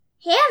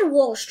Hey,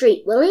 Wall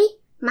Street Willie.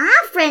 My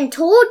friend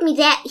told me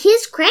that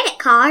his credit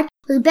card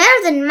was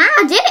better than my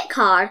debit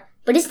card.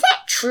 But is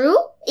that true?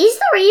 Is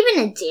there even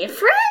a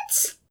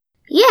difference?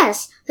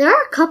 Yes, there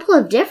are a couple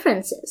of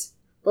differences.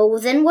 But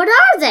then what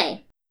are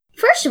they?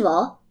 First of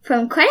all,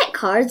 from credit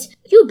cards,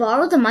 you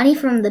borrow the money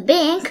from the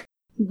bank,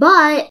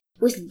 but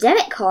with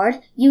debit card,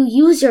 you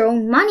use your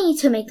own money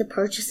to make the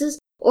purchases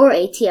or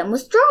ATM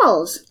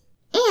withdrawals.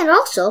 And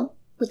also,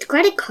 with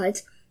credit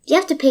cards, you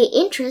have to pay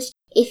interest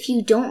if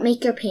you don't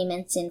make your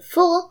payments in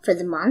full for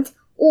the month,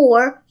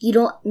 or you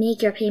don't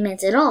make your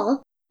payments at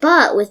all.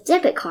 But with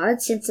debit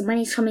cards, since the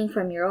money's coming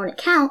from your own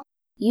account,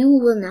 you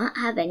will not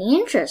have any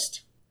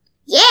interest.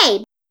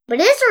 Yay! But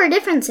is there a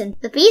difference in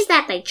the fees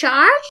that they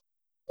charge?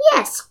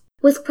 Yes.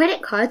 With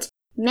credit cards,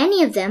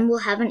 many of them will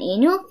have an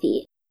annual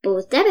fee, but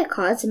with debit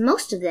cards,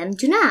 most of them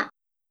do not.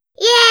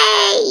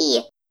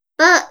 Yay!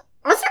 But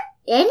are there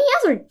any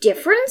other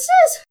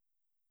differences?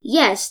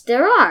 Yes,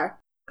 there are.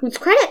 With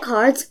credit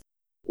cards,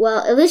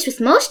 well, at least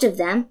with most of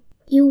them,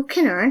 you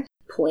can earn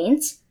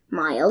points,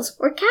 miles,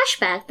 or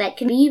cashback that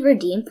can be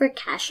redeemed for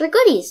cash or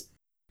goodies.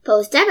 But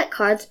with debit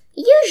cards,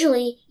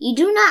 usually you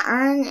do not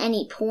earn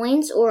any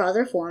points or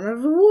other form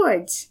of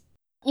rewards.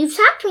 You've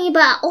talked to me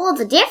about all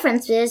the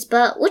differences,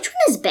 but which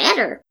one is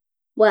better?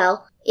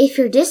 Well, if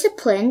you're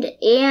disciplined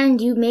and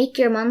you make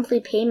your monthly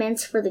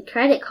payments for the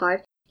credit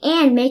card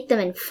and make them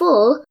in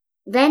full,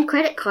 then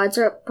credit cards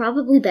are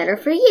probably better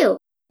for you,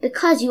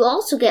 because you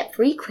also get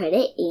free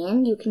credit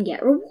and you can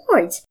get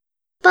rewards.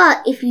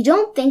 But if you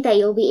don't think that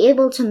you'll be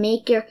able to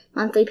make your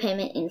monthly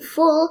payment in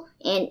full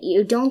and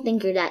you don't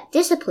think you're that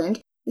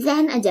disciplined,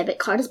 then a debit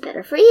card is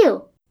better for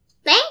you.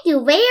 Thank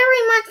you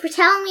very much for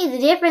telling me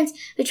the difference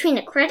between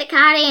a credit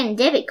card and a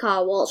debit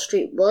card, Wall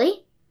Street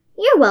Willie.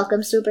 You're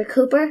welcome, Super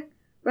Cooper.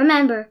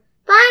 Remember,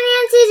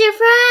 finance is your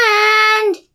friend!